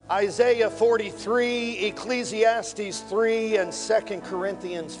Isaiah 43, Ecclesiastes 3, and 2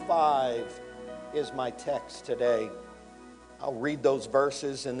 Corinthians 5 is my text today. I'll read those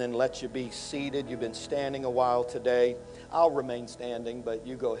verses and then let you be seated. You've been standing a while today. I'll remain standing, but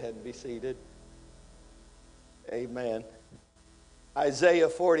you go ahead and be seated. Amen. Isaiah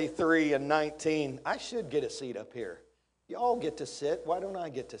 43 and 19. I should get a seat up here. Y'all get to sit. Why don't I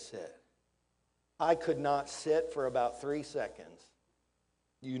get to sit? I could not sit for about 3 seconds.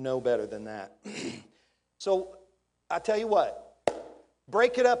 You know better than that. So, I tell you what,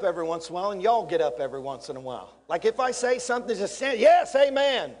 break it up every once in a while, and y'all get up every once in a while. Like if I say something, just say, yes,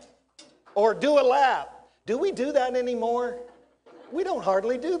 amen. Or do a lap. Do we do that anymore? We don't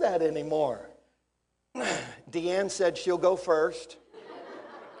hardly do that anymore. Deanne said she'll go first.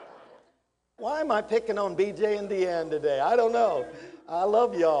 Why am I picking on BJ and Deanne today? I don't know. I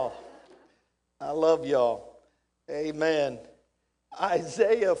love y'all. I love y'all. Amen.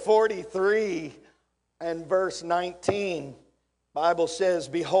 Isaiah 43 and verse 19, Bible says,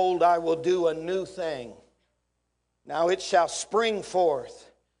 behold, I will do a new thing. Now it shall spring forth.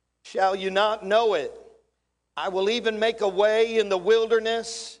 Shall you not know it? I will even make a way in the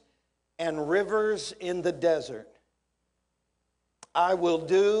wilderness and rivers in the desert. I will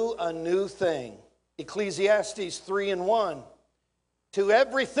do a new thing. Ecclesiastes 3 and 1. To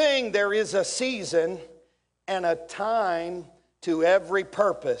everything there is a season and a time to every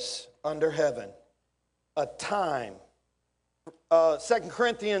purpose under heaven. A time. 2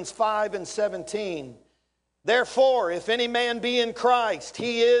 Corinthians 5 and 17. Therefore, if any man be in Christ,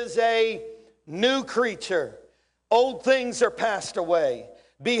 he is a new creature. Old things are passed away.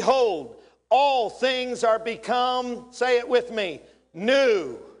 Behold, all things are become, say it with me,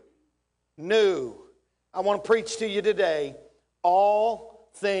 new. New. I want to preach to you today,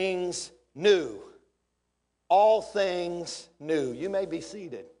 all things new. All things new. You may be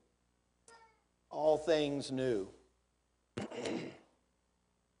seated. All things new.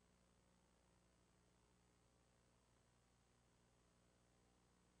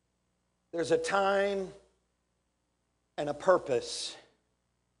 There's a time and a purpose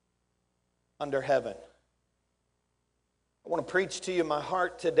under heaven. I want to preach to you my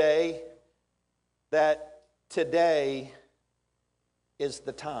heart today that today is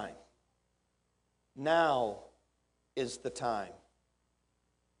the time. Now is the time.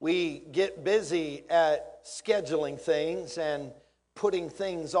 We get busy at scheduling things and putting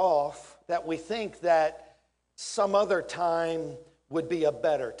things off that we think that some other time would be a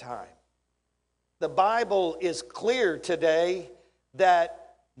better time. The Bible is clear today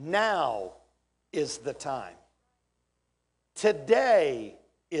that now is the time. Today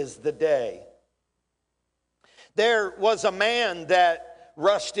is the day. There was a man that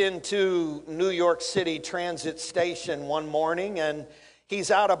rushed into New York City Transit Station one morning, and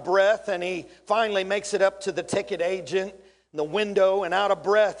he's out of breath, and he finally makes it up to the ticket agent in the window, and out of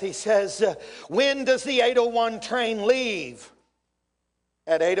breath he says, when does the 801 train leave?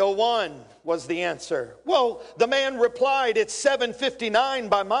 At 8:01 was the answer. Well, the man replied, it's 7:59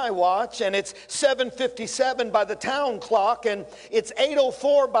 by my watch, and it's 7:57 by the town clock, and it's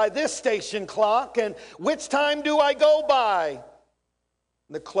 8:04 by this station clock, and which time do I go by?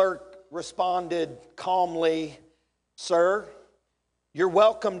 The clerk responded calmly, sir, you're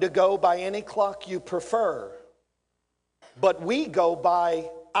welcome to go by any clock you prefer, but we go by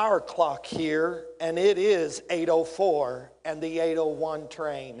our clock here, and it is 8:04, and the 8:01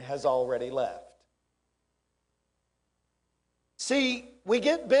 train has already left. See, we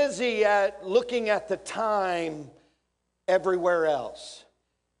get busy at looking at the time everywhere else.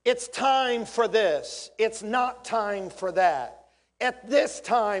 It's time for this. It's not time for that. At this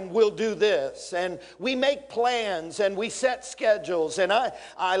time, we'll do this. And we make plans and we set schedules. And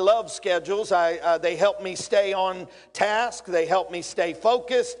I love schedules. They help me stay on task. They help me stay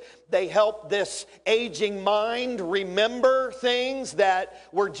focused. They help this aging mind remember things that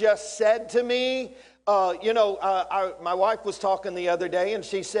were just said to me. My wife was talking the other day and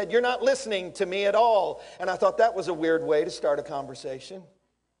she said, you're not listening to me at all. And I thought that was a weird way to start a conversation.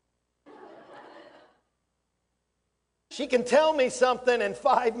 She can tell me something and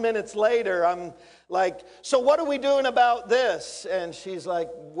 5 minutes later I'm like, so what are we doing about this? And she's like,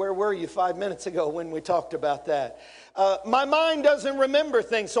 where were you 5 minutes ago when we talked about that? My mind doesn't remember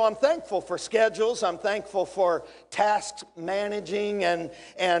things, so I'm thankful for schedules. I'm thankful for task managing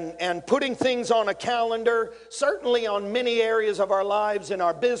and putting things on a calendar. Certainly on many areas of our lives, in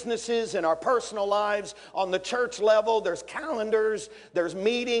our businesses, in our personal lives, on the church level, there's calendars, there's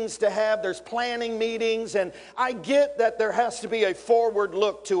meetings to have, there's planning meetings, and I get that there has to be a forward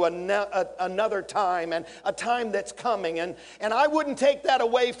look to another time time and a time that's coming. And I wouldn't take that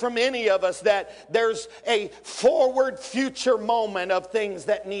away from any of us, that there's a forward future moment of things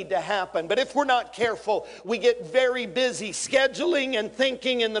that need to happen. But if we're not careful, we get very busy scheduling and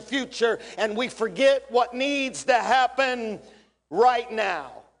thinking in the future, and we forget what needs to happen right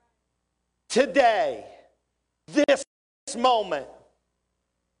now, today, this moment.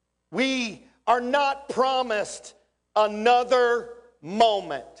 We are not promised another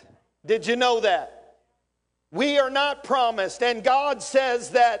moment. Did you know that? We are not promised, and God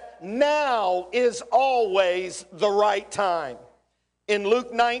says that now is always the right time. In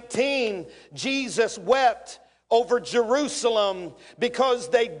Luke 19, Jesus wept over Jerusalem because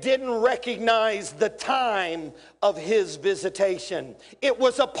they didn't recognize the time of his visitation. It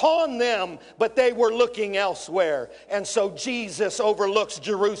was upon them, but they were looking elsewhere. And so Jesus overlooks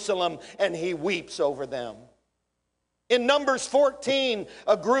Jerusalem and he weeps over them. In Numbers 14,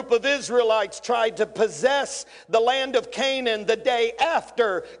 a group of Israelites tried to possess the land of Canaan the day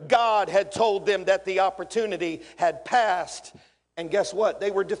after God had told them that the opportunity had passed. And guess what?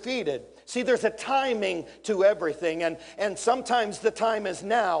 They were defeated. See, there's a timing to everything, and sometimes the time is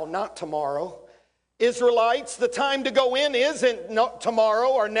now, not tomorrow. Israelites, the time to go in isn't not tomorrow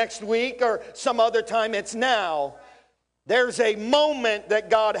or next week or some other time, it's now. There's a moment that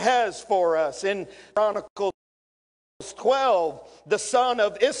God has for us. In Chronicles 12, the son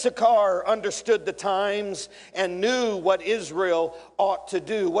of Issachar understood the times and knew what Israel ought to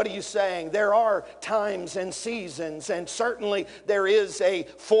do. What are you saying? There are times and seasons, and certainly there is a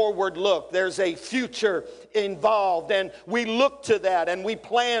forward look. There's a future involved, and we look to that and we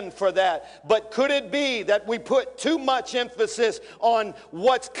plan for that. But could it be that we put too much emphasis on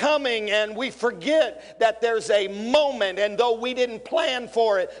what's coming and we forget that there's a moment, and though we didn't plan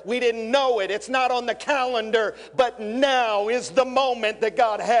for it, we didn't know it, it's not on the calendar, but now is the moment that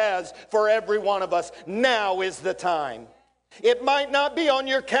God has for every one of us. Now is the time. It might not be on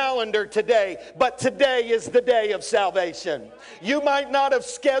your calendar today, but today is the day of salvation. You might not have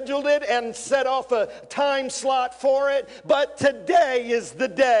scheduled it and set off a time slot for it, but today is the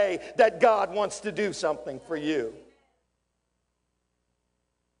day that God wants to do something for you.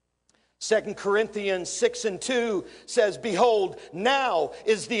 2 Corinthians 6:2 says, behold, now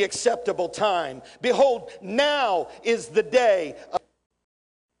is the acceptable time. Behold, now is the day.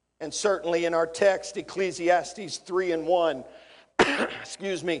 And certainly in our text, Ecclesiastes 3:1,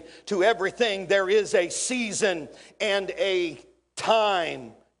 excuse me, to everything there is a season and a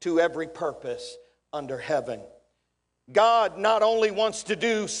time to every purpose under heaven. God not only wants to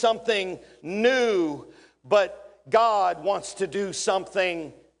do something new, but God wants to do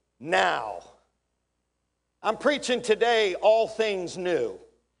something now. I'm preaching today all things new.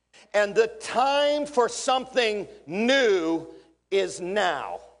 And the time for something new is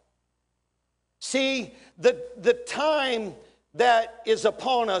now. See, the time that is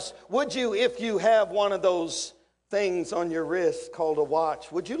upon us, would you, if you have one of those things on your wrist called a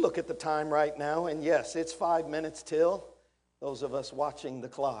watch, would you look at the time right now? And yes, it's 5 minutes till, those of us watching the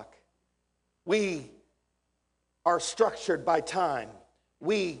clock. We are structured by time.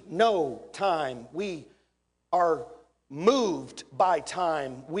 We know time. We are moved by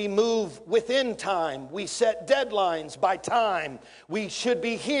time. We move within time. We set deadlines by time. We should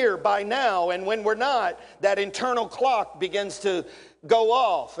be here by now. And when we're not, that internal clock begins to go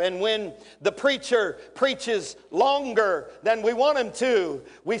off. And when the preacher preaches longer than we want him to,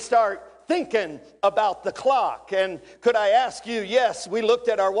 we start thinking about the clock. And could I ask you, yes, we looked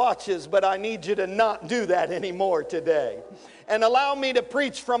at our watches, but I need you to not do that anymore today. And allow me to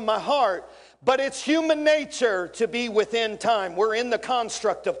preach from my heart. But it's human nature to be within time. We're in the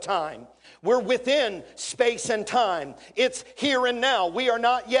construct of time. We're within space and time. It's here and now. We are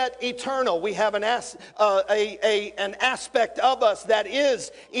not yet eternal. We have an aspect of us that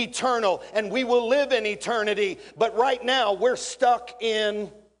is eternal, and we will live in eternity. But right now, we're stuck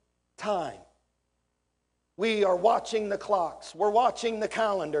in time. We are watching the clocks. We're watching the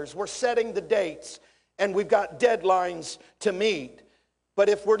calendars. We're setting the dates, and we've got deadlines to meet. But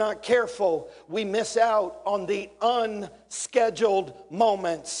if we're not careful, we miss out on the unscheduled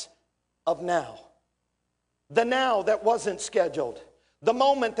moments of now. The now that wasn't scheduled. The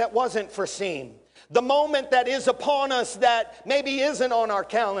moment that wasn't foreseen. The moment that is upon us that maybe isn't on our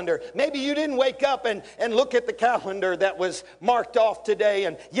calendar. Maybe you didn't wake up and look at the calendar that was marked off today.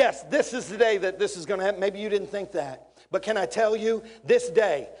 And yes, this is the day that this is going to happen. Maybe you didn't think that. But can I tell you, this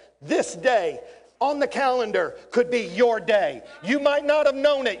day, on the calendar could be your day. You might not have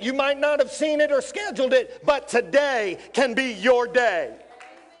known it. You might not have seen it or scheduled it, but today can be your day.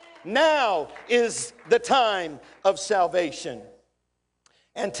 Now is the time of salvation.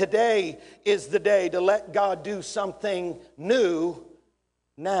 And today is the day to let God do something new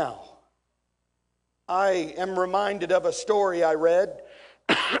now. I am reminded of a story I read.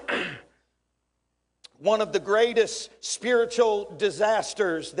 One of the greatest spiritual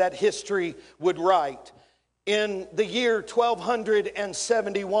disasters that history would write. In the year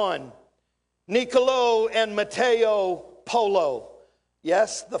 1271, Niccolo and Matteo Polo,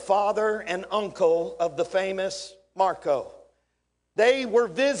 yes, the father and uncle of the famous Marco, they were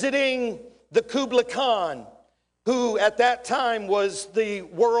visiting the Kublai Khan, who at that time was the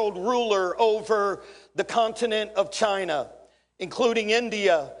world ruler over the continent of China, including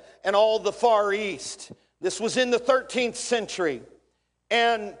India and all the Far East. This was in the 13th century.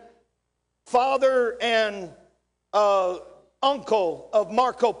 And father and uncle of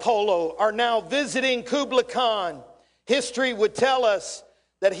Marco Polo are now visiting Kublai Khan. History would tell us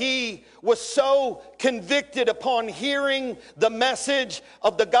that he was so convicted upon hearing the message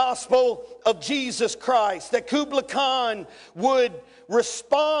of the gospel of Jesus Christ that Kublai Khan would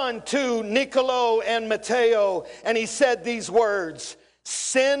respond to Niccolo and Matteo, and he said these words,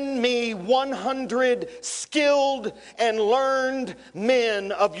 "Send me 100 skilled and learned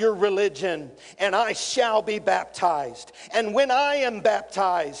men of your religion, and I shall be baptized. And when I am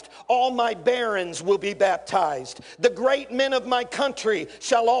baptized, all my barons will be baptized. The great men of my country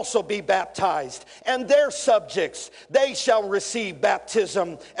shall also be baptized, and their subjects, they shall receive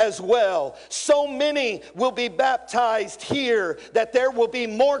baptism as well. So many will be baptized here that there will be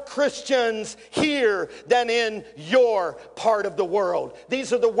more Christians here than in your part of the world."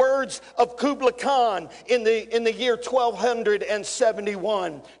 These are the words of Kublai Khan in the year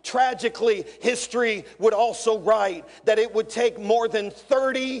 1271. Tragically, history would also write that it would take more than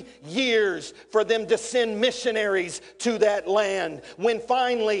 30 years for them to send missionaries to that land, when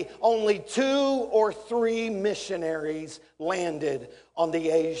finally only 2 or 3 missionaries landed on the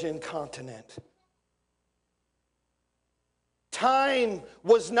Asian continent. Time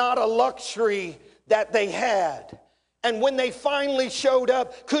was not a luxury that they had. And when they finally showed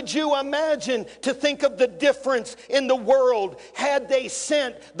up, could you imagine to think of the difference in the world had they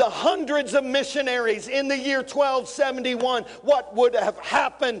sent the hundreds of missionaries in the year 1271? What would have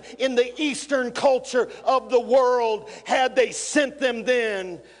happened in the Eastern culture of the world had they sent them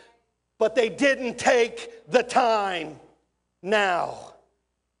then? But they didn't take the time now.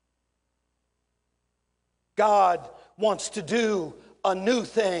 God wants to do a new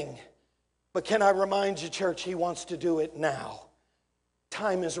thing. But can I remind you, church, he wants to do it now.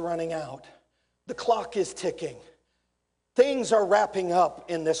 Time is running out. The clock is ticking. Things are wrapping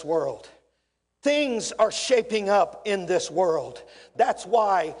up in this world. Things are shaping up in this world. That's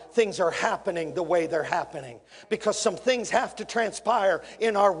why things are happening the way they're happening. Because some things have to transpire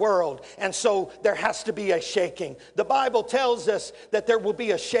in our world. And so there has to be a shaking. The Bible tells us that there will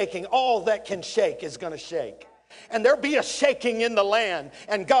be a shaking. All that can shake is going to shake. And there'll be a shaking in the land,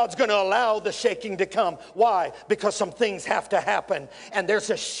 and God's going to allow the shaking to come. Why? Because some things have to happen, and there's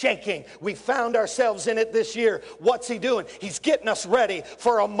a shaking. We found ourselves in it this year. What's he doing? He's getting us ready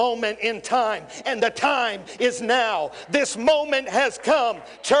for a moment in time, and the time is now. This moment has come.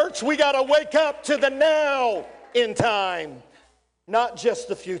 Church, we got to wake up to the now in time, not just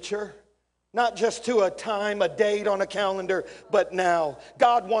the future. Not just to a time, a date on a calendar, but now.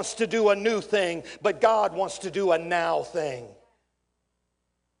 God wants to do a new thing, but God wants to do a now thing.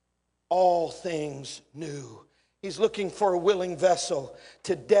 All things new. He's looking for a willing vessel.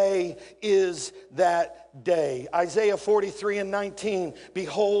 Today is that day. Isaiah 43:19.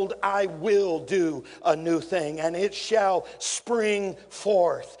 Behold, I will do a new thing, and it shall spring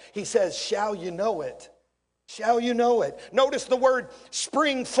forth. He says, shall you know it? Shall you know it? Notice the word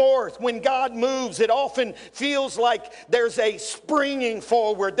spring forth. When God moves, it often feels like there's a springing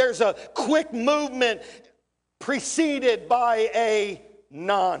forward. There's a quick movement preceded by a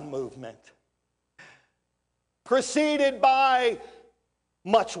non-movement. Preceded by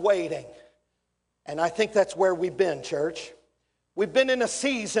much waiting. And I think that's where we've been, church. We've been in a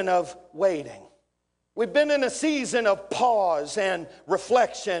season of waiting. We've been in a season of pause and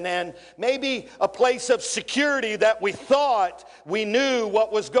reflection and maybe a place of security that we thought we knew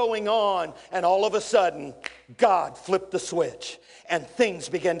what was going on. And all of a sudden, God flipped the switch and things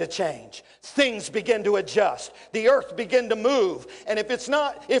began to change. Things begin to adjust. The earth began to move. And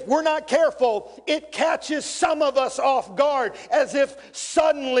if we're not careful, it catches some of us off guard as if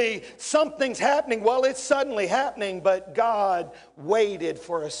suddenly something's happening. Well, it's suddenly happening, but God waited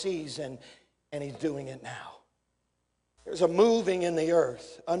for a season. And he's doing it now. There's a moving in the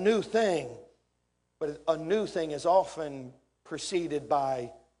earth, a new thing. But a new thing is often preceded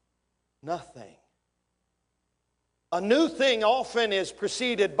by nothing. A new thing often is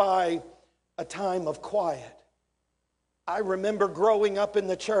preceded by a time of quiet. I remember growing up in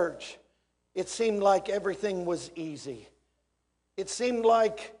the church, it seemed like everything was easy. It seemed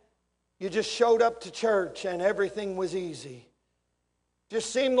like you just showed up to church and everything was easy.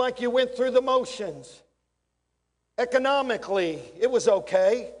 Just seemed like you went through the motions. Economically, it was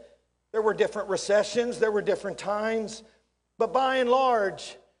okay. There were different recessions, there were different times, but by and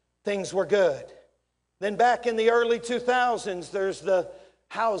large, things were good. Then back in the early 2000s, there's the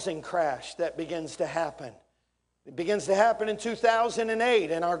housing crash that begins to happen. It begins to happen in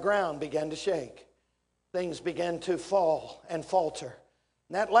 2008, and our ground began to shake. Things began to fall and falter.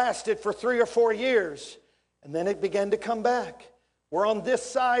 And that lasted for 3 or 4 years, and then it began to come back. We're on this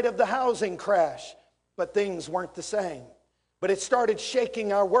side of the housing crash, but things weren't the same. But it started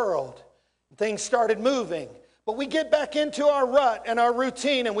shaking our world. Things started moving. But we get back into our rut and our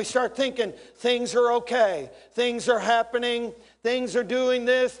routine, and we start thinking things are okay. Things are happening. Things are doing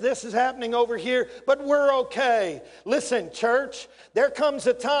this. This is happening over here, but we're okay. Listen, church, there comes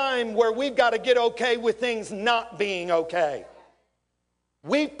a time where we've got to get okay with things not being okay.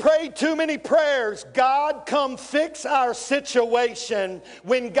 We've prayed too many prayers. God, come fix our situation,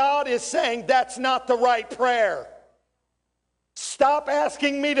 when God is saying that's not the right prayer. Stop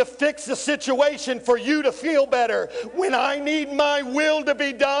asking me to fix the situation for you to feel better when I need my will to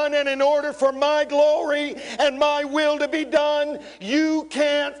be done, and in order for my glory and my will to be done, you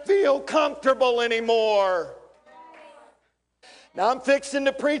can't feel comfortable anymore. Now I'm fixing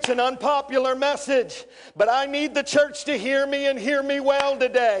to preach an unpopular message, but I need the church to hear me and hear me well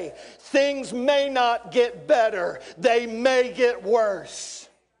today. Things may not get better. They may get worse.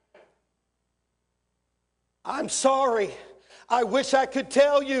 I'm sorry. I wish I could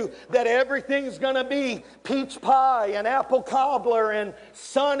tell you that everything's going to be peach pie and apple cobbler and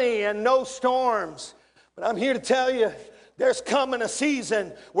sunny and no storms. But I'm here to tell you there's coming a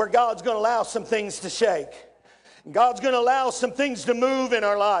season where God's going to allow some things to shake. God's going to allow some things to move in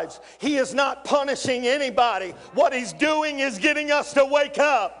our lives. He is not punishing anybody. What He's doing is getting us to wake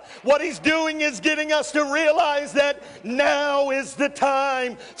up. What He's doing is getting us to realize that now is the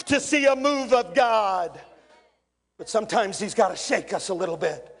time to see a move of God. But sometimes He's got to shake us a little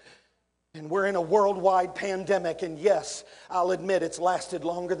bit. And we're in a worldwide pandemic. And yes, I'll admit it's lasted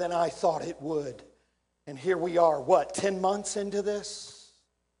longer than I thought it would. And here we are, 10 months into this?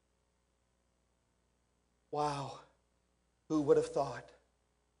 Wow. Who would have thought?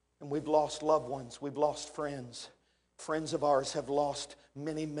 And we've lost loved ones. We've lost friends. Friends of ours have lost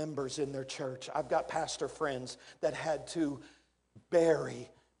many members in their church. I've got pastor friends that had to bury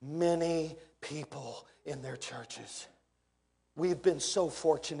many people in their churches. We've been so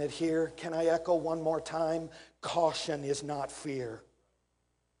fortunate here. Can I echo one more time? Caution is not fear.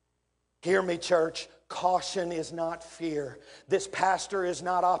 Hear me, church. Caution is not fear. This pastor is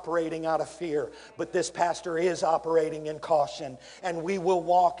not operating out of fear, but this pastor is operating in caution. And we will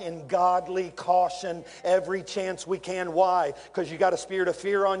walk in godly caution every chance we can. Why? Because you got a spirit of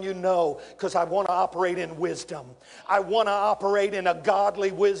fear on you? No, because I want to operate in wisdom. I want to operate in a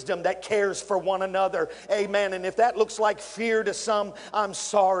godly wisdom that cares for one another. Amen. And if that looks like fear to some, I'm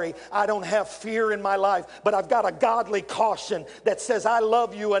sorry. I don't have fear in my life, but I've got a godly caution that says I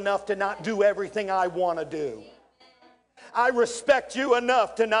love you enough to not do everything I want to do. I respect you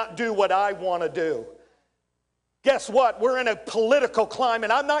enough to not do what I want to do. Guess what? We're in a political climate.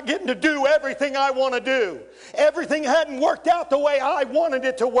 I'm not getting to do everything I want to do. Everything hadn't worked out the way I wanted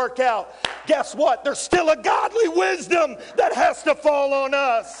it to work out. Guess what? There's still a godly wisdom that has to fall on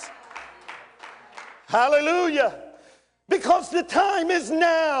us. Hallelujah. Because the time is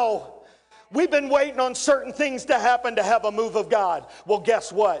now. We've been waiting on certain things to happen to have a move of God. Well,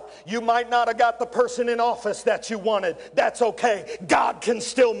 guess what? You might not have got the person in office that you wanted. That's okay. God can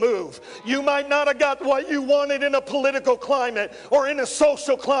still move. You might not have got what you wanted in a political climate or in a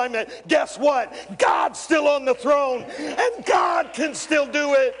social climate. Guess what? God's still on the throne, and God can still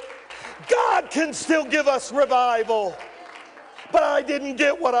do it. God can still give us revival. But I didn't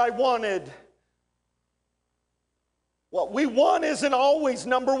get what I wanted. What we want isn't always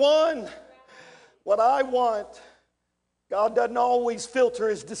number one. What I want, God doesn't always filter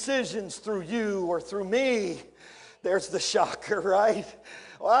His decisions through you or through me. There's the shocker, right?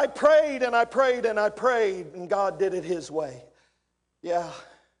 Well, I prayed and I prayed and I prayed, and God did it His way. Yeah,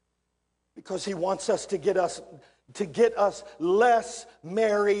 because He wants us to get us less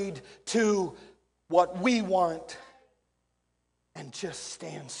married to what we want and just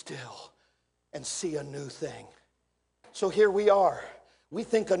stand still and see a new thing. So here we are. We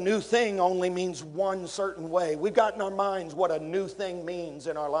think a new thing only means one certain way. We've got in our minds what a new thing means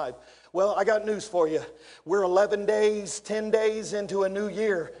in our life. Well, I got news for you. We're 11 days, 10 days into a new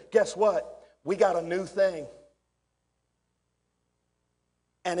year. Guess what? We got a new thing.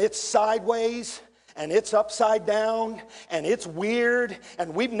 And it's sideways, and it's upside down, and it's weird,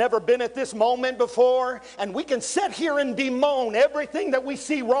 and we've never been at this moment before, and we can sit here and bemoan everything that we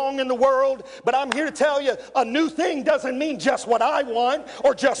see wrong in the world, but I'm here to tell you, a new thing doesn't mean just what I want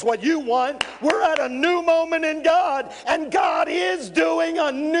or just what you want. We're at a new moment in God, and God is doing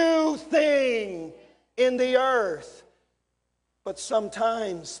a new thing in the earth. But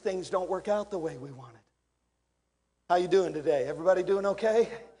sometimes things don't work out the way we want it. How you doing today? Everybody doing okay?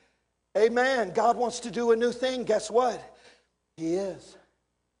 Amen. God wants to do a new thing. Guess what? He is.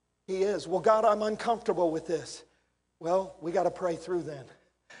 He is. Well, God, I'm uncomfortable with this. Well, we got to pray through then.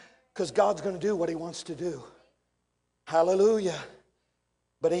 Because God's going to do what He wants to do. Hallelujah.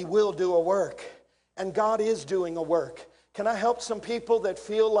 But He will do a work. And God is doing a work. Can I help some people that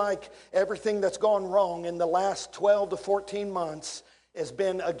feel like everything that's gone wrong in the last 12 to 14 months has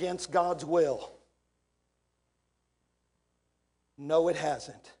been against God's will? No, it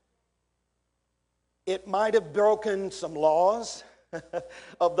hasn't. It might have broken some laws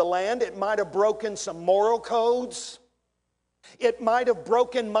of the land. It might have broken some moral codes. It might have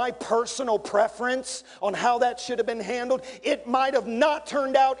broken my personal preference on how that should have been handled. It might have not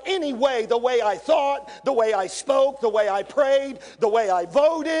turned out any way, the way I thought, the way I spoke, the way I prayed, the way I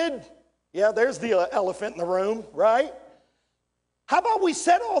voted. Yeah, there's the elephant in the room, right? How about we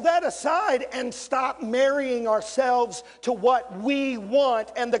set all that aside and stop marrying ourselves to what we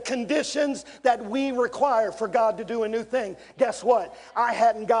want and the conditions that we require for God to do a new thing? Guess what? I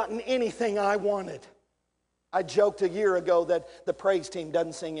hadn't gotten anything I wanted. I joked a year ago that the praise team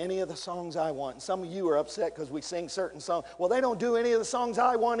doesn't sing any of the songs I want. And some of you are upset because we sing certain songs. Well, they don't do any of the songs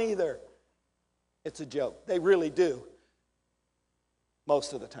I want either. It's a joke. They really do.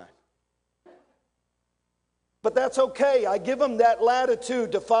 Most of the time. But that's okay. I give them that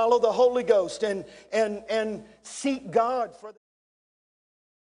latitude to follow the Holy Ghost and seek God for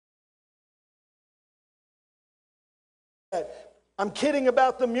that. I'm kidding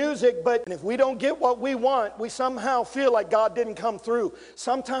about the music, but if we don't get what we want, we somehow feel like God didn't come through.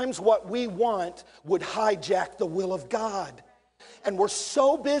 Sometimes what we want would hijack the will of God. And we're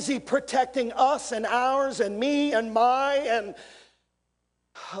so busy protecting us and ours and me and my and...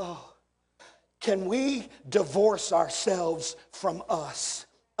 Can we divorce ourselves from us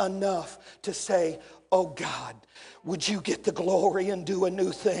enough to say, oh God, would you get the glory and do a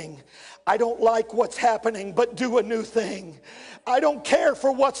new thing? I don't like what's happening, but do a new thing. I don't care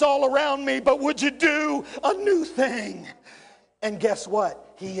for what's all around me, but would you do a new thing? And guess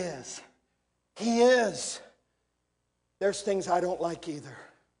what? He is. He is. There's things I don't like either.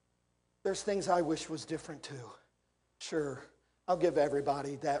 There's things I wish was different too. Sure, I'll give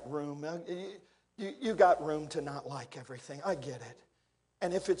everybody that room. You got room to not like everything. I get it.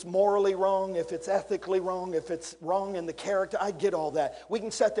 And if it's morally wrong, if it's ethically wrong, if it's wrong in the character, I get all that. We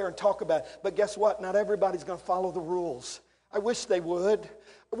can sit there and talk about it. But guess what? Not everybody's going to follow the rules. I wish they would.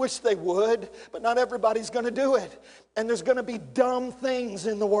 I wish they would. But not everybody's going to do it. And there's going to be dumb things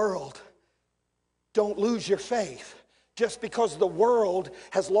in the world. Don't lose your faith. Just because the world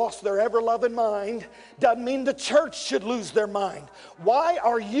has lost their ever-loving mind doesn't mean the church should lose their mind. Why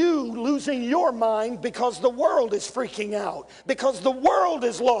are you losing your mind because the world is freaking out? Because the world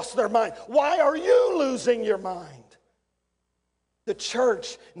has lost their mind. Why are you losing your mind? The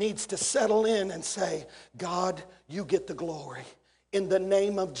church needs to settle in and say, God, you get the glory in the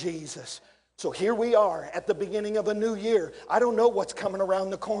name of Jesus. So here we are at the beginning of a new year. I don't know what's coming around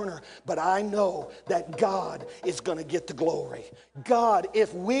the corner, but I know that God is going to get the glory. God,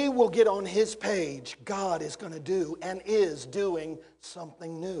 if we will get on His page, God is going to do and is doing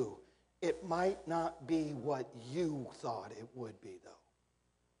something new. It might not be what you thought it would be, though.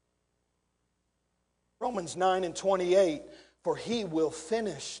 Romans 9:28, for He will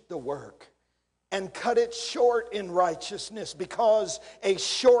finish the work and cut it short in righteousness, because a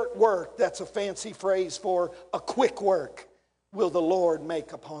short work, that's a fancy phrase for a quick work, will the Lord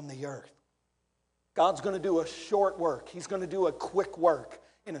make upon the earth. God's going to do a short work. He's going to do a quick work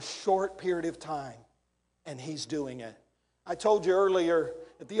in a short period of time, and He's doing it. I told you earlier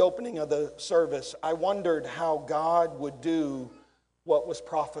at the opening of the service, I wondered how God would do what was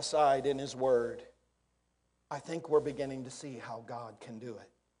prophesied in His Word. I think we're beginning to see how God can do it.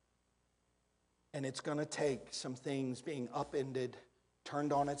 And it's going to take some things being upended,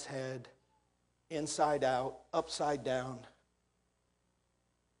 turned on its head, inside out, upside down.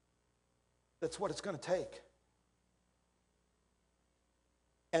 That's what it's going to take.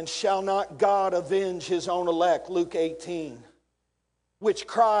 And shall not God avenge his own elect, Luke 18, which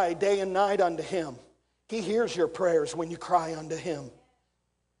cry day and night unto him? He hears your prayers when you cry unto him.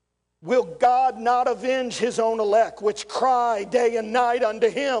 Will God not avenge his own elect, which cry day and night unto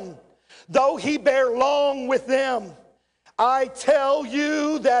him? Though he bear long with them, I tell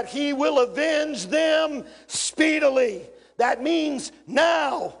you that he will avenge them speedily. That means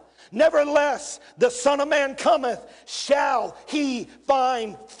now. Nevertheless, the Son of Man cometh, shall he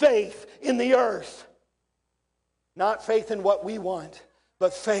find faith in the earth? Not faith in what we want,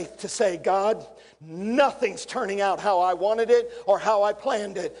 but faith to say, God, nothing's turning out how I wanted it or how I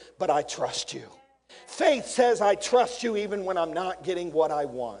planned it, but I trust you. Faith says I trust you even when I'm not getting what I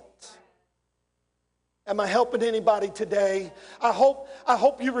want. Am I helping anybody today? I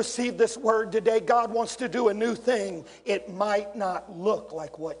hope you receive this word today. God wants to do a new thing. It might not look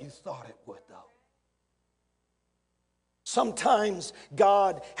like what you thought it would, though. Sometimes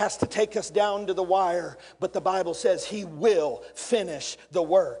God has to take us down to the wire, but the Bible says he will finish the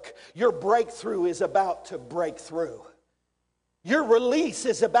work. Your breakthrough is about to break through. Your release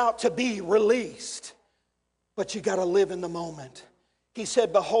is about to be released, but you got to live in the moment. He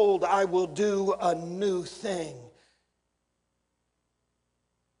said, behold, I will do a new thing.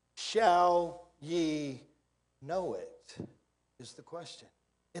 Shall ye know it? Is the question.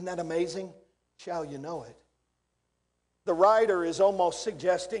 Isn't that amazing? Shall you know it? The writer is almost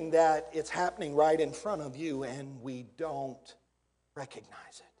suggesting that it's happening right in front of you and we don't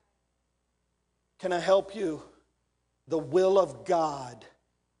recognize it. Can I help you? The will of God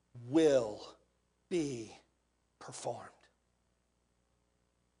will be performed.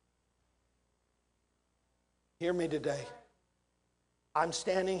 Hear me today. I'm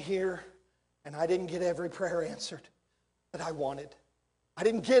standing here and I didn't get every prayer answered that I wanted. I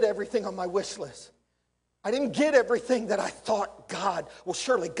didn't get everything on my wish list. I didn't get everything that I thought God, well,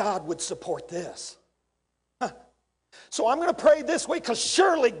 surely God would support this. So I'm going to pray this way because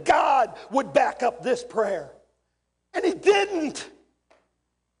surely God would back up this prayer. And he didn't.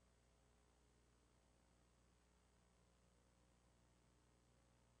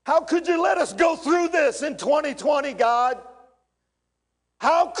 How could you let us go through this in 2020, God?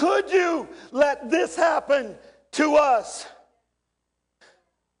 How could you let this happen to us?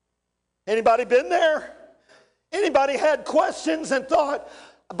 Anybody been there? Anybody had questions and thought,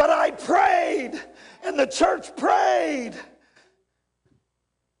 but I prayed and the church prayed?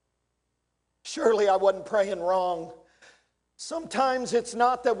 Surely I wasn't praying wrong. Sometimes it's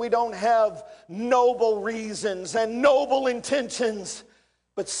not that we don't have noble reasons and noble intentions,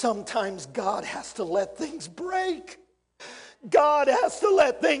 but sometimes God has to let things break. God has to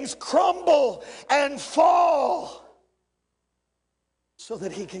let things crumble and fall so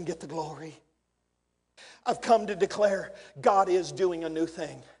that he can get the glory. I've come to declare God is doing a new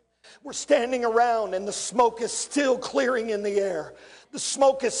thing. We're standing around and the smoke is still clearing in the air. The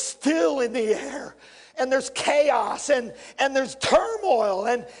smoke is still in the air. And there's chaos and there's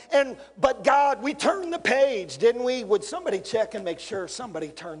turmoil. But God, we turned the page, didn't we? Would somebody check and make sure somebody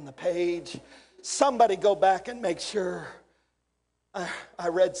turned the page? Somebody go back and make sure. I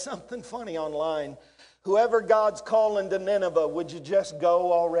read something funny online. Whoever God's calling to Nineveh, would you just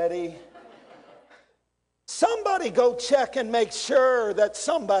go already? Somebody go check and make sure that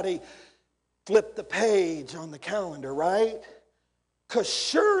somebody flipped the page on the calendar, right? Because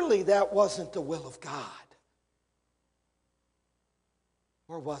surely that wasn't the will of God.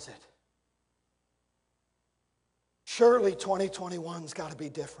 Or was it? Surely 2021's got to be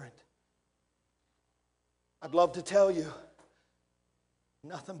different. I'd love to tell you,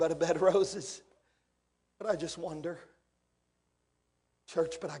 nothing but a bed of roses. But I just wonder,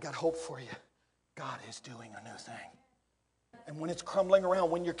 church, but I got hope for you. God is doing a new thing. And when it's crumbling around,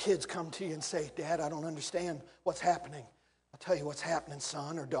 when your kids come to you and say, Dad, I don't understand what's happening. I'll tell you what's happening,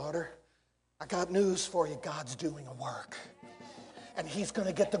 son or daughter. I got news for you. God's doing a work. And he's going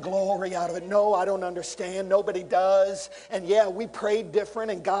to get the glory out of it. No, I don't understand. Nobody does. And yeah, we prayed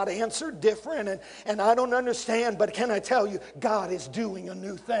different and God answered different. And I don't understand. But can I tell you, God is doing a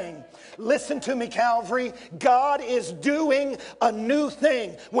new thing. Listen to me, Calvary. God is doing a new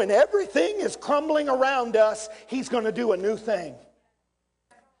thing. When everything is crumbling around us, he's going to do a new thing.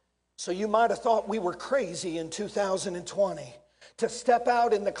 So you might have thought we were crazy in 2020 to step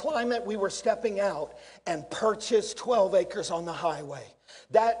out in the climate we were stepping out and purchase 12 acres on the highway.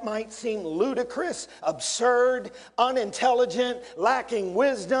 That might seem ludicrous, absurd, unintelligent, lacking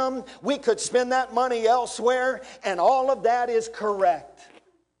wisdom. We could spend that money elsewhere, and all of that is correct.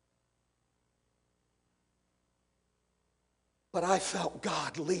 But I felt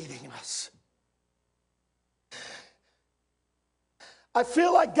God leading us. I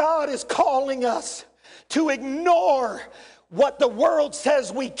feel like God is calling us to ignore what the world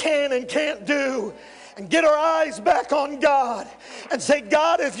says we can and can't do and get our eyes back on God and say,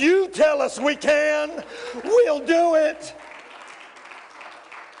 God, if you tell us we can, we'll do it.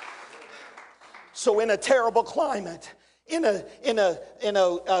 So in a terrible climate, in a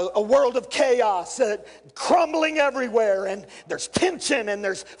world of chaos, crumbling everywhere, and there's tension and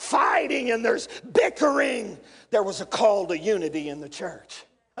there's fighting and there's bickering, there was a call to unity in the church.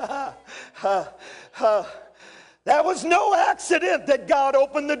 That was no accident that God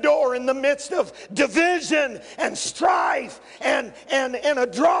opened the door in the midst of division and strife and a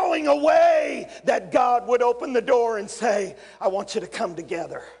drawing away, that God would open the door and say, I want you to come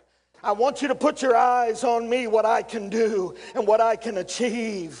together. I want you to put your eyes on me, what I can do and what I can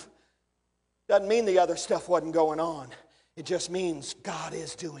achieve. Doesn't mean the other stuff wasn't going on. It just means God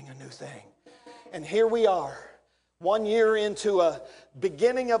is doing a new thing. And here we are, 1 year into a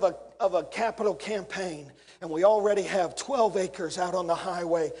beginning of a capital campaign, and we already have 12 acres out on the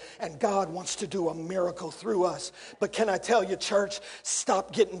highway, and God wants to do a miracle through us. But can I tell you, church,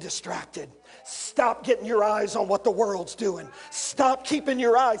 stop getting distracted. Stop getting your eyes on what the world's doing. Stop keeping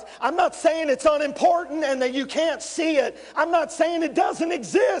your eyes. I'm not saying it's unimportant and that you can't see it. I'm not saying it doesn't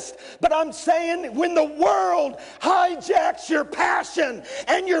exist. But I'm saying when the world hijacks your passion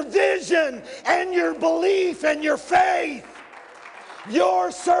and your vision and your belief and your faith,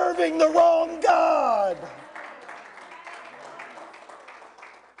 you're serving the wrong God.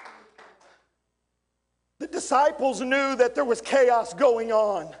 The disciples knew that there was chaos going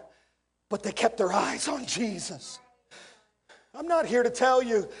on, but they kept their eyes on Jesus. I'm not here to tell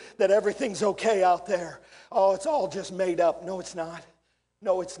you that everything's okay out there. Oh, it's all just made up. No, it's not.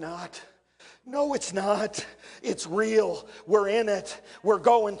 No, it's not. No, it's not. It's real. We're in it. We're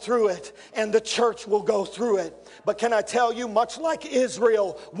going through it. And the church will go through it. But can I tell you, much like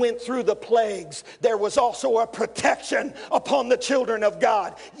Israel went through the plagues, there was also a protection upon the children of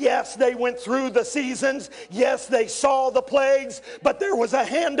God. Yes, they went through the seasons. Yes, they saw the plagues. But there was a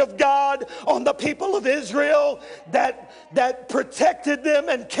hand of God on the people of Israel that protected them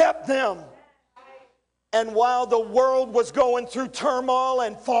and kept them. And while the world was going through turmoil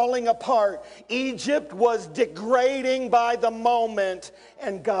and falling apart, Egypt was degrading by the moment,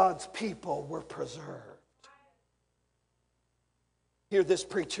 and God's people were preserved. Hear this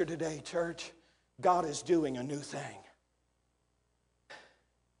preacher today, church. God is doing a new thing.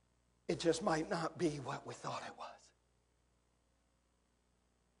 It just might not be what we thought it was.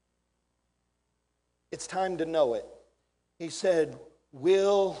 It's time to know it. He said,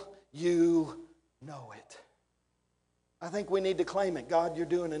 will you know it? I think we need to claim it. God, you're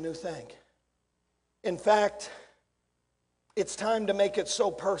doing a new thing. In fact, it's time to make it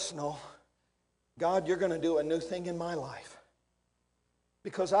so personal. God, you're going to do a new thing in my life.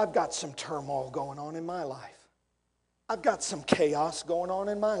 Because I've got some turmoil going on in my life. I've got some chaos going on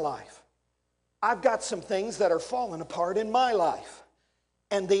in my life. I've got some things that are falling apart in my life.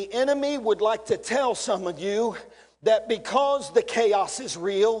 And the enemy would like to tell some of you that because the chaos is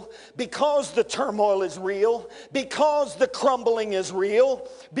real, because the turmoil is real, because the crumbling is real,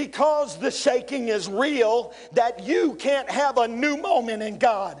 because the shaking is real, that you can't have a new moment in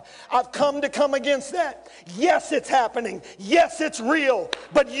God. I've come against that. Yes, it's happening. Yes, it's real.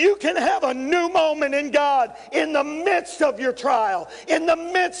 But you can have a new moment in God in the midst of your trial, in the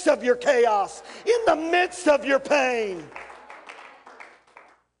midst of your chaos, in the midst of your pain.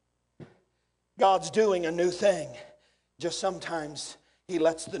 God's doing a new thing. Just sometimes he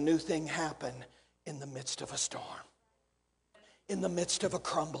lets the new thing happen in the midst of a storm, in the midst of a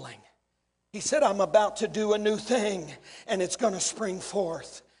crumbling. He said, I'm about to do a new thing, and it's going to spring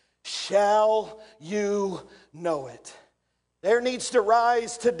forth. Shall you know it? There needs to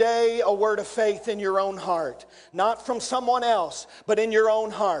rise today a word of faith in your own heart, not from someone else, but in your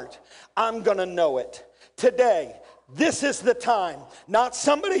own heart. I'm going to know it today. This is the time, not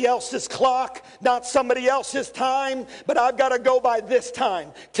somebody else's clock, not somebody else's time, but I've got to go by this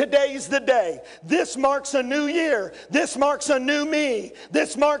time. Today's the day. This marks a new year. This marks a new me.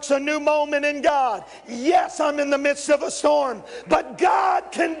 This marks a new moment in God. Yes, I'm in the midst of a storm, but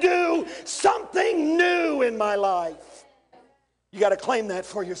God can do something new in my life. You got to claim that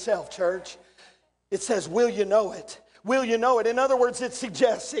for yourself, church. It says, will you know it? Will you know it? In other words, it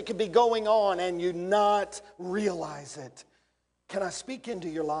suggests it could be going on and you not realize it. Can I speak into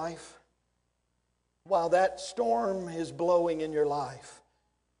your life? While that storm is blowing in your life,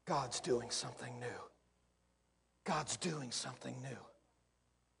 God's doing something new. God's doing something new.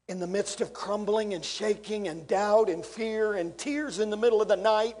 In the midst of crumbling and shaking and doubt and fear and tears in the middle of the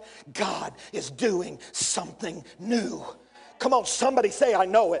night, God is doing something new. Come on, somebody say, I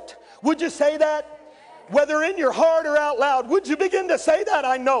know it. Would you say that? Whether in your heart or out loud, would you begin to say that?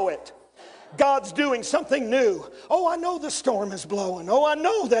 I know it. God's doing something new. Oh, I know the storm is blowing. Oh, I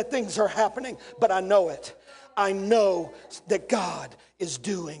know that things are happening, but I know it. I know that God is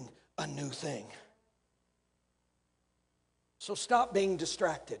doing a new thing. So stop being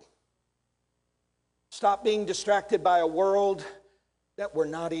distracted. Stop being distracted by a world that we're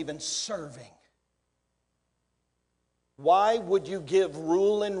not even serving. Why would you give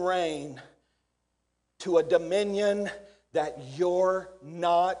rule and reign to a dominion that you're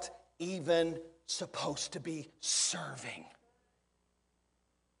not even supposed to be serving?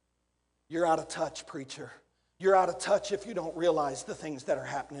 You're out of touch, preacher. You're out of touch if you don't realize the things that are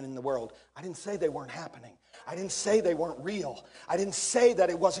happening in the world. I didn't say they weren't happening. I didn't say they weren't real. I didn't say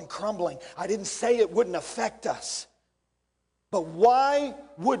that it wasn't crumbling. I didn't say it wouldn't affect us. But why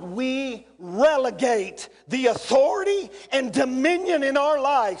would we relegate the authority and dominion in our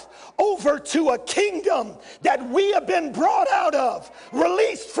life over to a kingdom that we have been brought out of,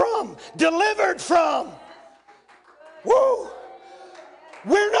 released from, delivered from? Woo!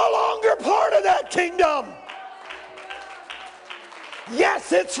 We're no longer part of that kingdom.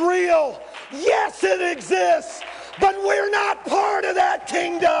 Yes, it's real. Yes, it exists. But we're not part of that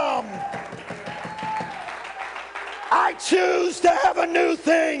kingdom. I choose to have a new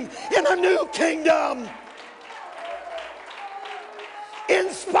thing in a new kingdom.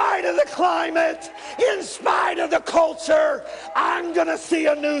 In spite of the climate, in spite of the culture, I'm going to see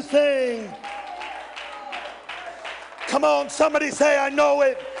a new thing. Come on, somebody say, I know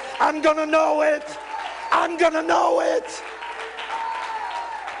it. I'm going to know it. I'm going to know it.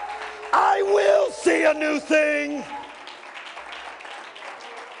 I will see a new thing.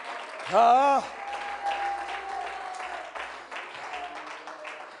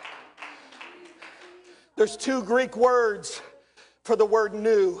 There's two Greek words for the word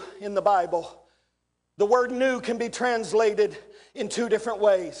new in the Bible. The word new can be translated in two different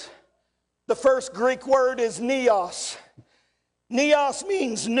ways. The first Greek word is neos. Neos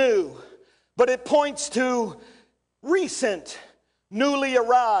means new, but it points to recent, newly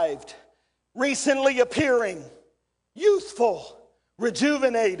arrived, recently appearing, youthful,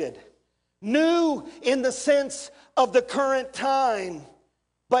 rejuvenated, new in the sense of the current time,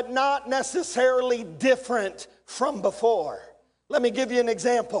 but not necessarily different from before. Let me give you an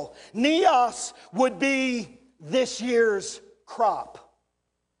example. Neos would be this year's crop.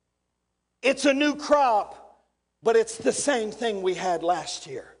 It's a new crop, but it's the same thing we had last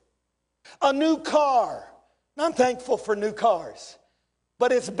year. A new car. I'm thankful for new cars,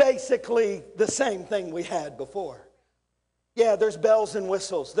 but it's basically the same thing we had before. Yeah, there's bells and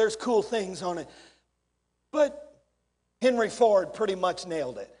whistles. There's cool things on it. But Henry Ford pretty much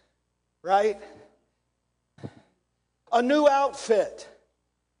nailed it, right? A new outfit.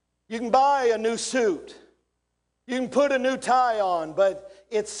 You can buy a new suit. You can put a new tie on, but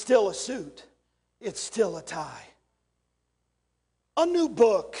it's still a suit. It's still a tie. A new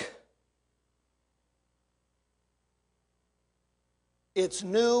book. It's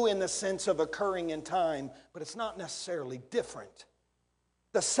new in the sense of occurring in time, but it's not necessarily different.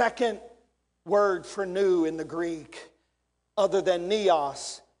 The second word for new in the Greek, other than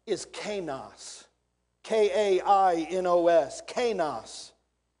neos, is kainos. K-A-I-N-O-S. Kainos.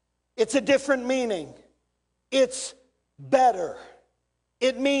 It's a different meaning. It's better.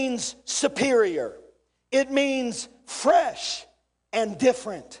 It means superior. It means fresh and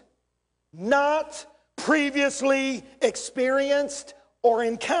different. Not previously experienced or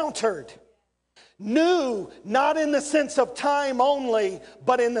encountered. New, not in the sense of time only,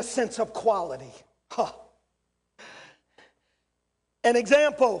 but in the sense of quality. Huh. An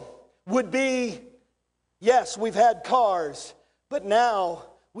example would be, yes, we've had cars, but now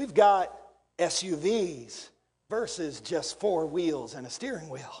we've got SUVs versus just four wheels and a steering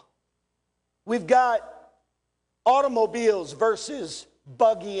wheel. We've got automobiles versus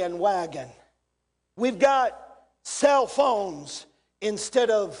buggy and wagon. We've got cell phones instead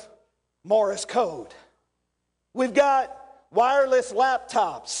of Morse code. We've got wireless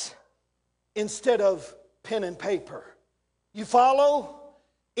laptops instead of pen and paper. You follow?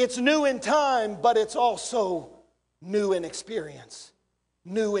 It's new in time, but it's also new in experience,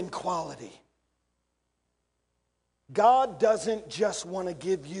 new in quality. God doesn't just want to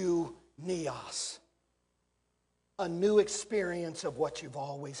give you neos, a new experience of what you've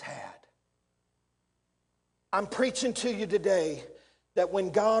always had. I'm preaching to you today that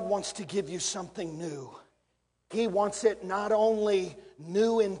when God wants to give you something new, He wants it not only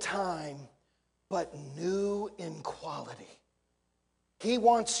new in time, but new in quality. He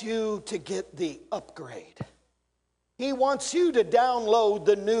wants you to get the upgrade. He wants you to download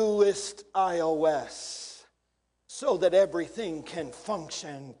the newest iOS so that everything can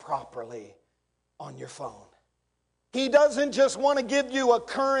function properly on your phone. He doesn't just want to give you a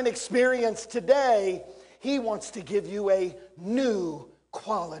current experience today. He wants to give you a new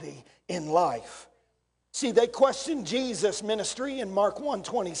quality in life. See, they questioned Jesus' ministry in Mark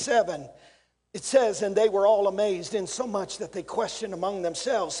 1:27. It says, and they were all amazed insomuch that they questioned among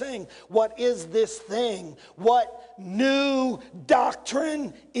themselves, saying, what is this thing? What new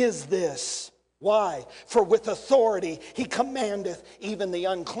doctrine is this? Why? For with authority he commandeth even the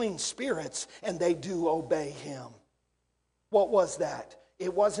unclean spirits, and they do obey him. What was that?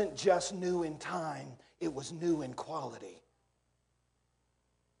 It wasn't just new in time, it was new in quality.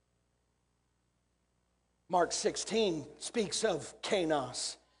 Mark 16 speaks of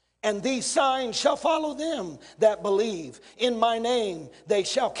Kenos. And these signs shall follow them that believe. In my name they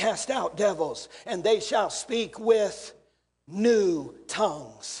shall cast out devils, and they shall speak with new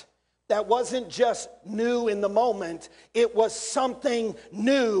tongues. That wasn't just new in the moment. It was something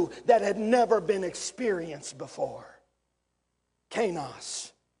new that had never been experienced before.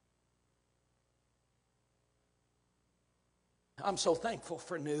 Kenos. I'm so thankful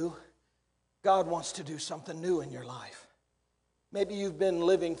for new. God wants to do something new in your life. Maybe you've been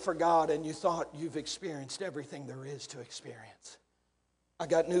living for God and you thought you've experienced everything there is to experience. I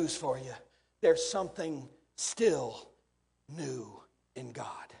got news for you. There's something still new in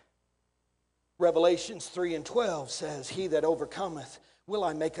God. Revelations 3:12 says, he that overcometh will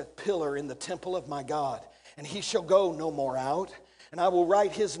I make a pillar in the temple of my God, and he shall go no more out, and I will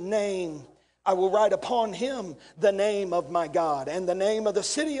write his name. I will write upon him the name of my God, and the name of the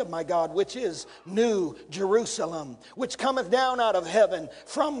city of my God, which is New Jerusalem, which cometh down out of heaven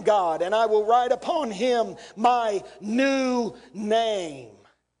from God, and I will write upon him my new name.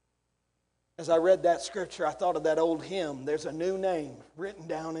 As I read that scripture, I thought of that old hymn, there's a new name written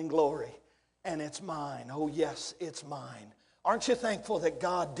down in glory, and it's mine. Oh yes, it's mine. Aren't you thankful that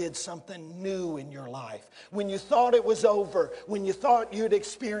God did something new in your life? When you thought it was over, when you thought you'd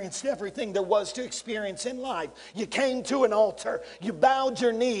experienced everything there was to experience in life, you came to an altar, you bowed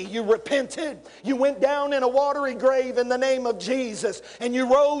your knee, you repented, you went down in a watery grave in the name of Jesus, and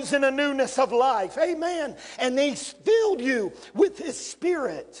you rose in a newness of life. Amen. And he filled you with his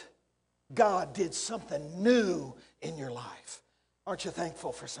Spirit. God did something new in your life. Aren't you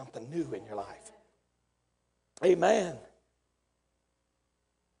thankful for something new in your life? Amen.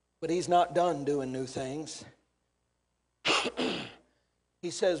 But he's not done doing new things. He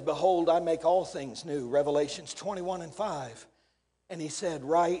says, behold, I make all things new. Revelations 21:5. And he said,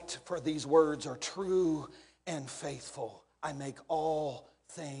 write, for these words are true and faithful. I make all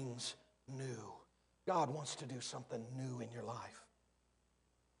things new. God wants to do something new in your life.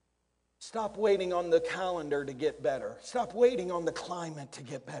 Stop waiting on the calendar to get better. Stop waiting on the climate to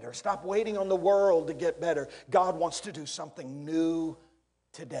get better. Stop waiting on the world to get better. God wants to do something new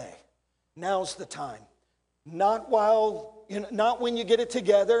today. Now's the time. Not when you get it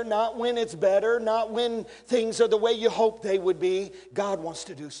together, not when it's better, not when things are the way you hope they would be. God wants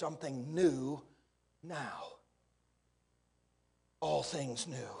to do something new now. All things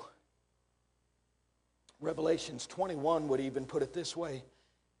new. Revelations 21 would even put it this way.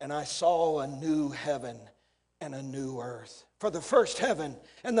 And I saw a new heaven and a new earth. For the first heaven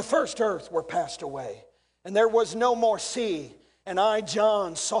and the first earth were passed away, and there was no more sea. And I,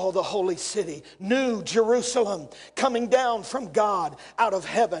 John, saw the holy city, New Jerusalem, coming down from God out of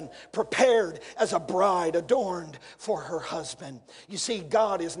heaven, prepared as a bride adorned for her husband. You see,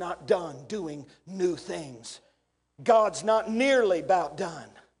 God is not done doing new things. God's not nearly about done.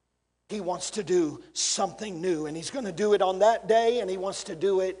 He wants to do something new, and he's going to do it on that day, and he wants to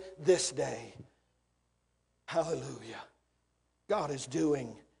do it this day. Hallelujah. God is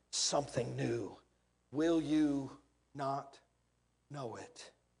doing something new. Will you not know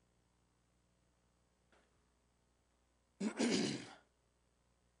it?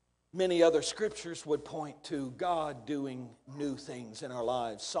 Many other scriptures would point to God doing new things in our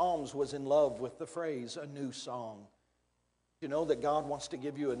lives. Psalms was in love with the phrase, a new song. You know that God wants to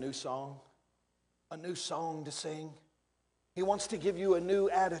give you a new song to sing. He wants to give you a new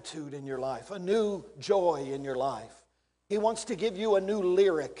attitude in your life, a new joy in your life. He wants to give you a new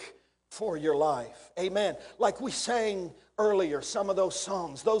lyric for your life. Amen. Like we sang earlier, some of those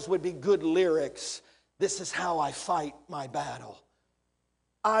songs, those would be good lyrics. This is how I fight my battle.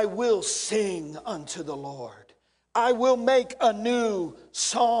 I will sing unto the Lord. I will make a new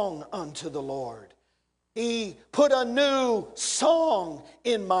song unto the Lord. He put a new song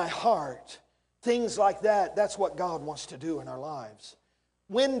in my heart. Things like that, that's what God wants to do in our lives.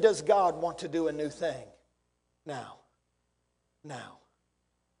 When does God want to do a new thing? Now. now.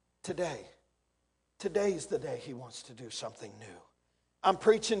 Today. Today's the day He wants to do something new. I'm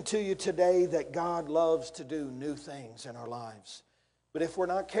preaching to you today that God loves to do new things in our lives. But if we're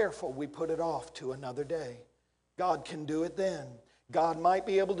not careful, we put it off to another day. God can do it then. God might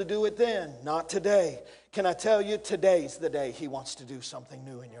be able to do it then, not today. Can I tell you, today's the day He wants to do something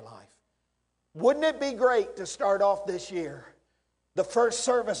new in your life. Wouldn't it be great to start off this year, the first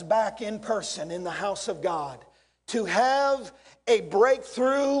service back in person in the house of God, to have a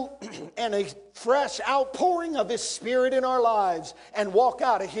breakthrough and a fresh outpouring of His Spirit in our lives and walk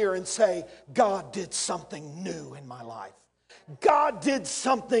out of here and say, God did something new in my life. God did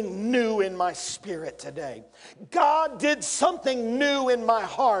something new in my spirit today. God did something new in my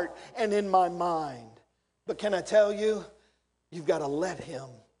heart and in my mind. But can I tell you, you've got to let Him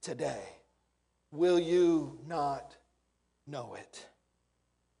today. Will you not know it?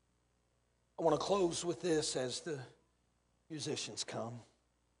 I want to close with this as the musicians come.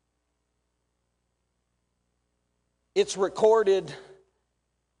 It's recorded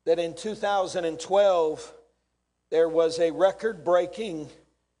that in 2012, there was a record-breaking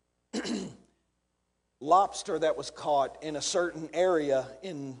lobster that was caught in a certain area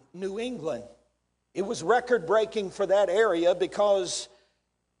in New England. It was record-breaking for that area because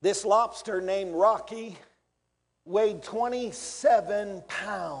this lobster named Rocky weighed 27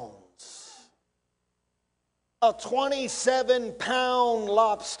 pounds. A 27-pound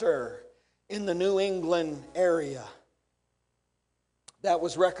lobster in the New England area. That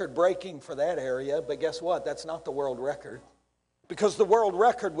was record-breaking for that area, but guess what? That's not the world record. Because the world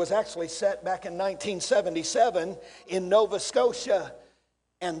record was actually set back in 1977 in Nova Scotia,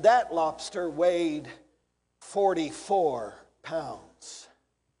 and that lobster weighed 44 pounds.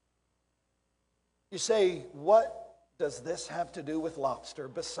 You say, what does this have to do with lobster,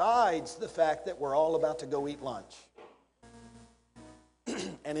 besides the fact that we're all about to go eat lunch?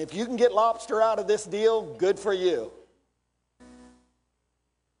 And if you can get lobster out of this deal, good for you.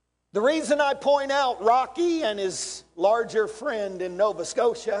 The reason I point out Rocky and his larger friend in Nova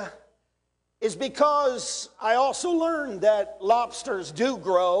Scotia is because I also learned that lobsters do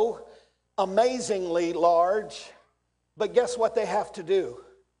grow amazingly large, but guess what they have to do?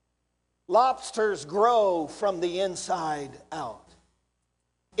 Lobsters grow from the inside out.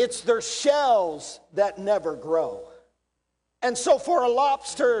 It's their shells that never grow. And so for a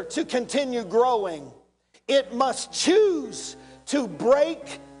lobster to continue growing, it must choose to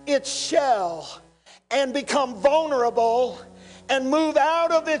break its shell and become vulnerable and move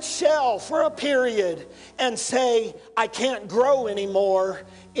out of its shell for a period and say, I can't grow anymore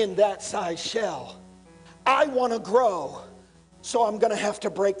in that size shell. I want to grow, so I'm going to have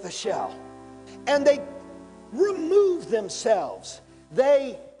to break the shell. And they remove themselves.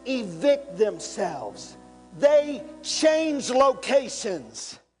 They evict themselves. They change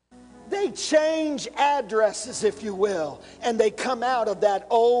locations. They change addresses, if you will, and they come out of that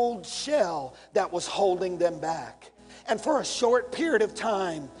old shell that was holding them back. And for a short period of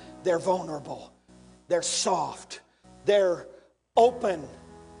time, they're vulnerable. They're soft. They're open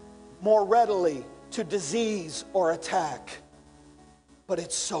more readily to disease or attack. But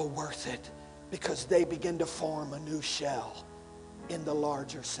it's so worth it because they begin to form a new shell in the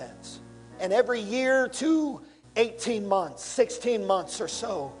larger sense. And every year to 18 months, 16 months or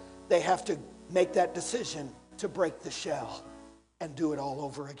so, they have to make that decision to break the shell and do it all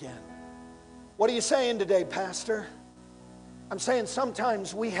over again. What are you saying today, Pastor? I'm saying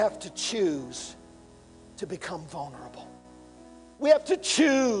sometimes we have to choose to become vulnerable. We have to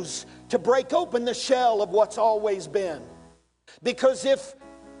choose to break open the shell of what's always been. Because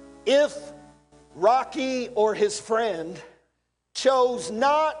if Rocky or his friend chose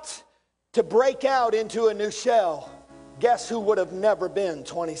not to break out into a new shell, guess who would have never been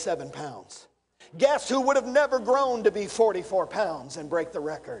 27 pounds? Guess who would have never grown to be 44 pounds and break the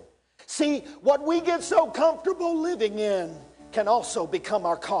record? See, what we get so comfortable living in can also become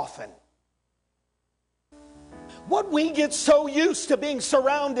our coffin. What we get so used to being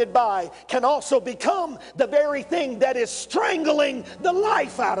surrounded by can also become the very thing that is strangling the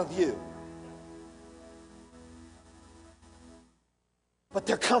life out of you. But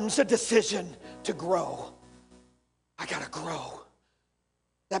there comes a decision to grow. I got to grow.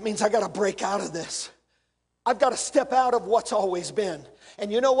 That means I got to break out of this. I've got to step out of what's always been.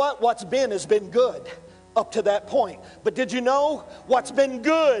 And you know what? What's been has been good up to that point. But did you know what's been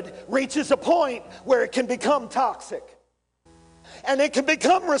good reaches a point where it can become toxic? And it can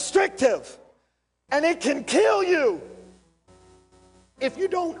become restrictive. And it can kill you if you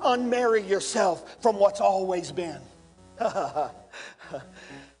don't unmarry yourself from what's always been.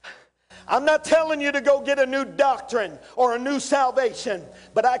 I'm not telling you to go get a new doctrine or a new salvation,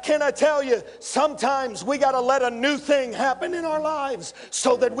 but can I tell you, sometimes we got to let a new thing happen in our lives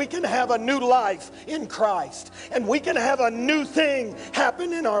so that we can have a new life in Christ. And we can have a new thing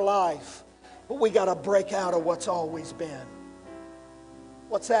happen in our life. But we got to break out of what's always been.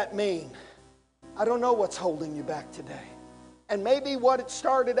 What's that mean? I don't know what's holding you back today. And maybe what it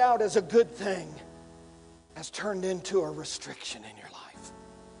started out as a good thing has turned into a restriction in your life.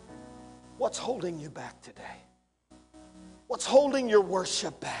 What's holding you back today? What's holding your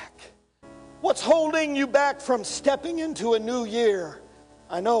worship back? What's holding you back from stepping into a new year?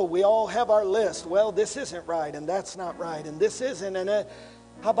 I know we all have our list. Well, this isn't right, and that's not right, and this isn't.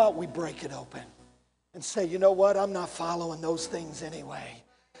 How about we break it open and say, you know what? I'm not following those things anyway.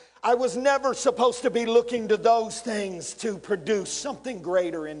 I was never supposed to be looking to those things to produce something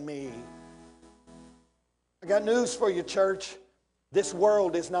greater in me. I got news for you, church. This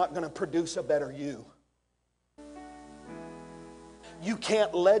world is not going to produce a better you. You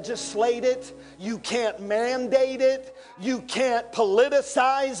can't legislate it. You can't mandate it. You can't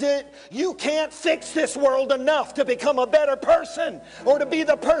politicize it. You can't fix this world enough to become a better person or to be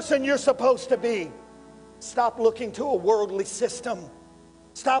the person you're supposed to be. Stop looking to a worldly system.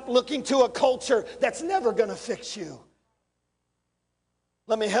 Stop looking to a culture that's never going to fix you.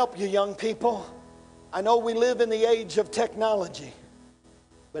 Let me help you, young people. I know we live in the age of technology,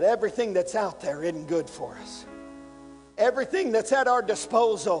 but everything that's out there isn't good for us. Everything that's at our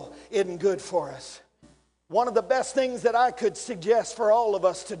disposal isn't good for us. One of the best things that I could suggest for all of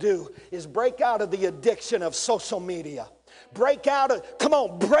us to do is break out of the addiction of social media. Break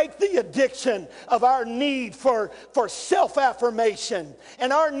the addiction of our need for self-affirmation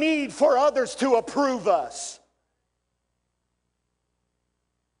and our need for others to approve us.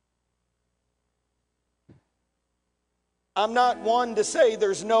 I'm not one to say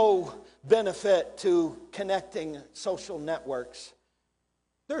there's no benefit to connecting social networks.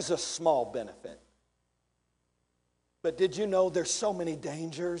 There's a small benefit. But did you know there's so many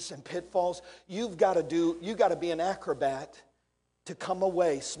dangers and pitfalls? You got to be an acrobat to come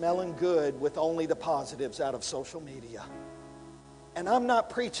away smelling good with only the positives out of social media. And I'm not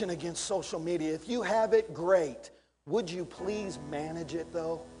preaching against social media. If you have it, great. Would you please manage it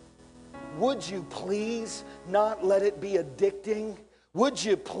though? Would you please not let it be addicting? Would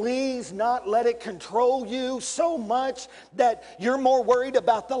you please not let it control you so much that you're more worried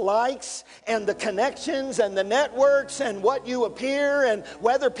about the likes and the connections and the networks and what you appear and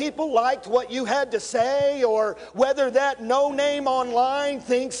whether people liked what you had to say or whether that no-name online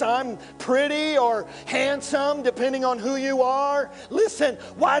thinks I'm pretty or handsome depending on who you are? Listen,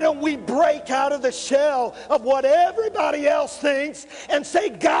 why don't we break out of the shell of what everybody else thinks and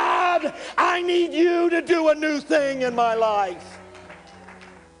say, God, I need you to do a new thing in my life.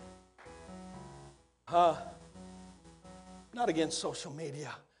 Not against social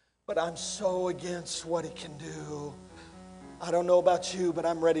media, but I'm so against what it can do. I don't know about you, but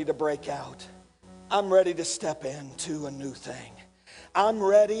I'm ready to break out. I'm ready to step into a new thing. I'm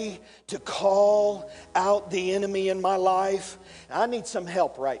ready to call out the enemy in my life. I need some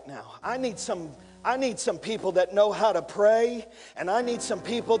help right now. I need some people that know how to pray, and I need some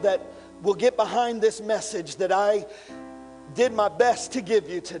people that will get behind this message that I did my best to give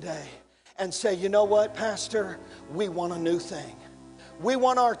you today. And say, you know what, Pastor, we want a new thing. We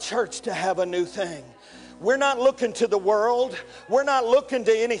want our church to have a new thing. We're not looking to the world. We're not looking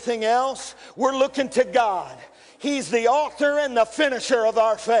to anything else. We're looking to God. He's the author and the finisher of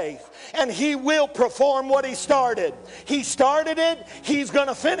our faith. And He will perform what He started. He started it. He's going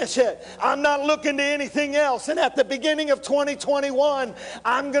to finish it. I'm not looking to anything else. And at the beginning of 2021,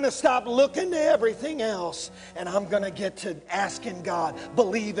 I'm going to stop looking to everything else. And I'm going to get to asking God,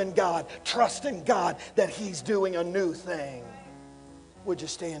 believing God, trusting God that He's doing a new thing. Would you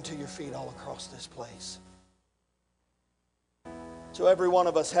stand to your feet all across this place? So every one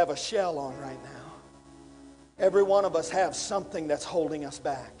of us have a shell on right now. Every one of us have something that's holding us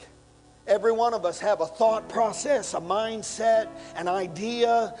back. Every one of us have a thought process, a mindset, an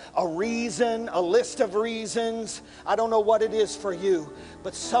idea, a reason, a list of reasons. I don't know what it is for you,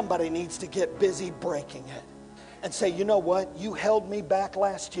 but somebody needs to get busy breaking it and say, you know what? You held me back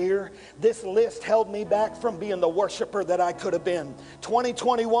last year. This list held me back from being the worshiper that I could have been.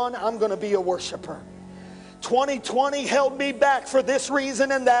 2021, I'm going to be a worshiper. 2020 held me back for this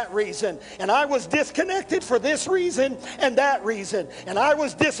reason and that reason. And I was disconnected for this reason and that reason. And I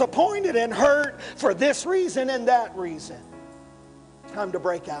was disappointed and hurt for this reason and that reason. It's time to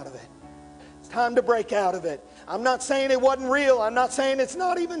break out of it. It's time to break out of it. I'm not saying it wasn't real. I'm not saying it's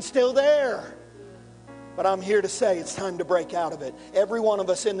not even still there. But I'm here to say it's time to break out of it. Every one of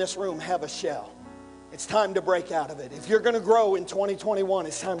us in this room have a shell. It's time to break out of it. If you're going to grow in 2021,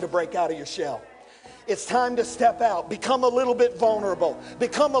 it's time to break out of your shell. It's time to step out, become a little bit vulnerable,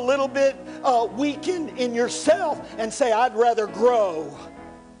 become a little bit weakened in yourself and say, I'd rather grow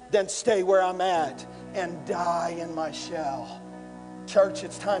than stay where I'm at and die in my shell. Church,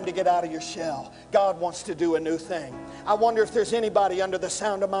 it's time to get out of your shell. God wants to do a new thing. I wonder if there's anybody under the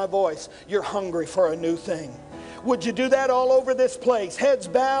sound of my voice, you're hungry for a new thing. Would you do that all over this place? Heads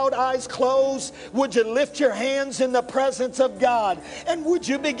bowed, eyes closed. Would you lift your hands in the presence of God? And would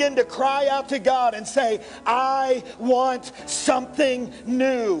you begin to cry out to God and say, I want something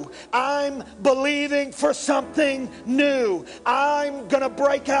new. I'm believing for something new. I'm going to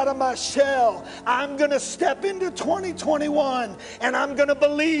break out of my shell. I'm going to step into 2021 and I'm going to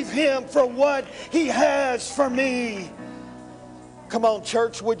believe Him for what He has for me. Come on,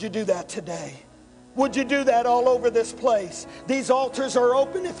 church, would you do that today? Would you do that all over this place? These altars are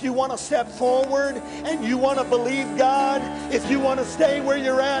open if you want to step forward and you want to believe God. If you want to stay where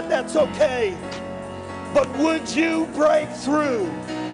you're at, that's okay. But would you break through?